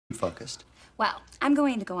focused. Well, I'm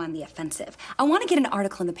going to go on the offensive. I want to get an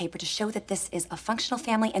article in the paper to show that this is a functional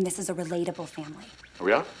family and this is a relatable family. Are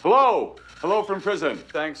we on? Hello! Hello from prison.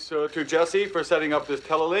 Thanks to Jesse for setting up this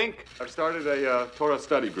telelink. I've started a Torah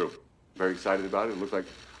study group. Very excited about it. It looks like,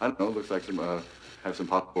 I don't know, it looks like have some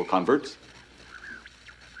possible converts.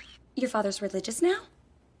 Your father's religious now?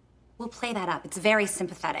 We'll play that up. It's very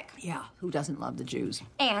sympathetic. Yeah, who doesn't love the Jews?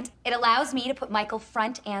 And it allows me to put Michael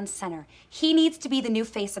front and center. He needs to be the new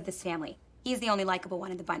face of this family. He's the only likable one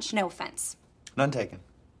in the bunch, no offense. None taken.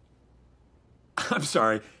 I'm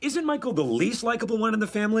sorry, isn't Michael the least likable one in the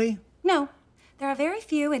family? No. There are very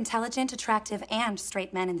few intelligent, attractive, and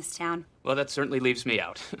straight men in this town. Well, that certainly leaves me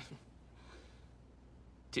out.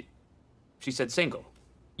 She said single.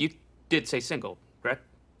 You did say single, correct?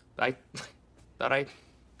 I thought I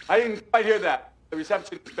didn't quite hear that. The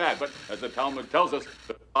reception is bad, but as the Talmud tells us,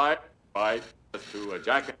 the eye to a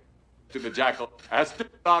jacket, to the jackal, as to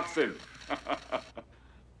oxen.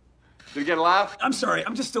 Did you get a laugh? I'm sorry,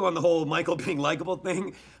 I'm just still on the whole Michael being likable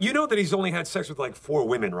thing. You know that he's only had sex with like 4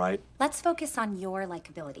 women, right? Let's focus on your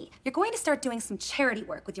likability. You're going to start doing some charity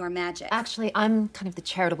work with your magic. Actually, I'm kind of the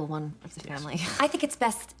charitable one of the family. I think it's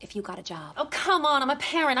best if you got a job. Oh, come on, I'm a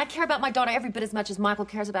parent. I care about my daughter every bit as much as Michael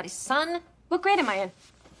cares about his son. What grade am I in?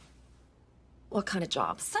 What kind of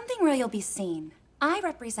job? Something where you'll be seen. I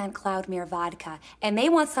represent Cloudmere Vodka, and they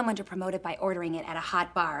want someone to promote it by ordering it at a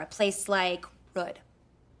hot bar, a place like Rud.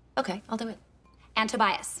 Okay, I'll do it. And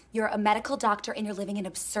Tobias, you're a medical doctor and you're living an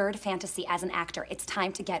absurd fantasy as an actor. It's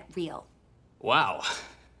time to get real. Wow.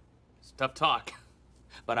 It's tough talk,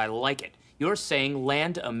 but I like it. You're saying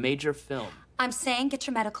land a major film. I'm saying get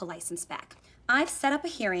your medical license back. I've set up a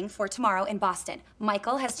hearing for tomorrow in Boston.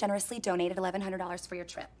 Michael has generously donated $1,100 for your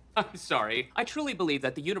trip. I'm sorry. I truly believe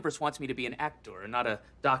that the universe wants me to be an actor, not a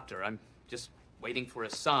doctor. I'm just waiting for a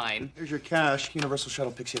sign. Here's your cash. Universal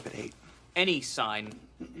Shuttle picks you up at 8. Any sign,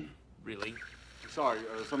 really. Sorry,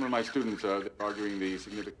 some of my students are arguing the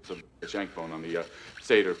significance of the shank bone on the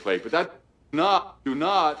Seder plate, but that do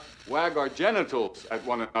not wag our genitals at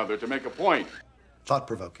one another to make a point.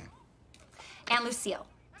 Thought-provoking. And Lucille,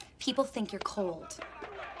 people think you're cold.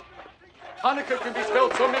 Hanukkah can be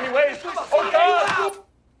spelled so many ways. Oh, God!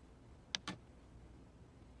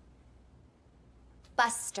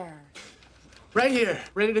 Buster. Right here,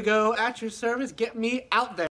 ready to go, at your service. Get me out there.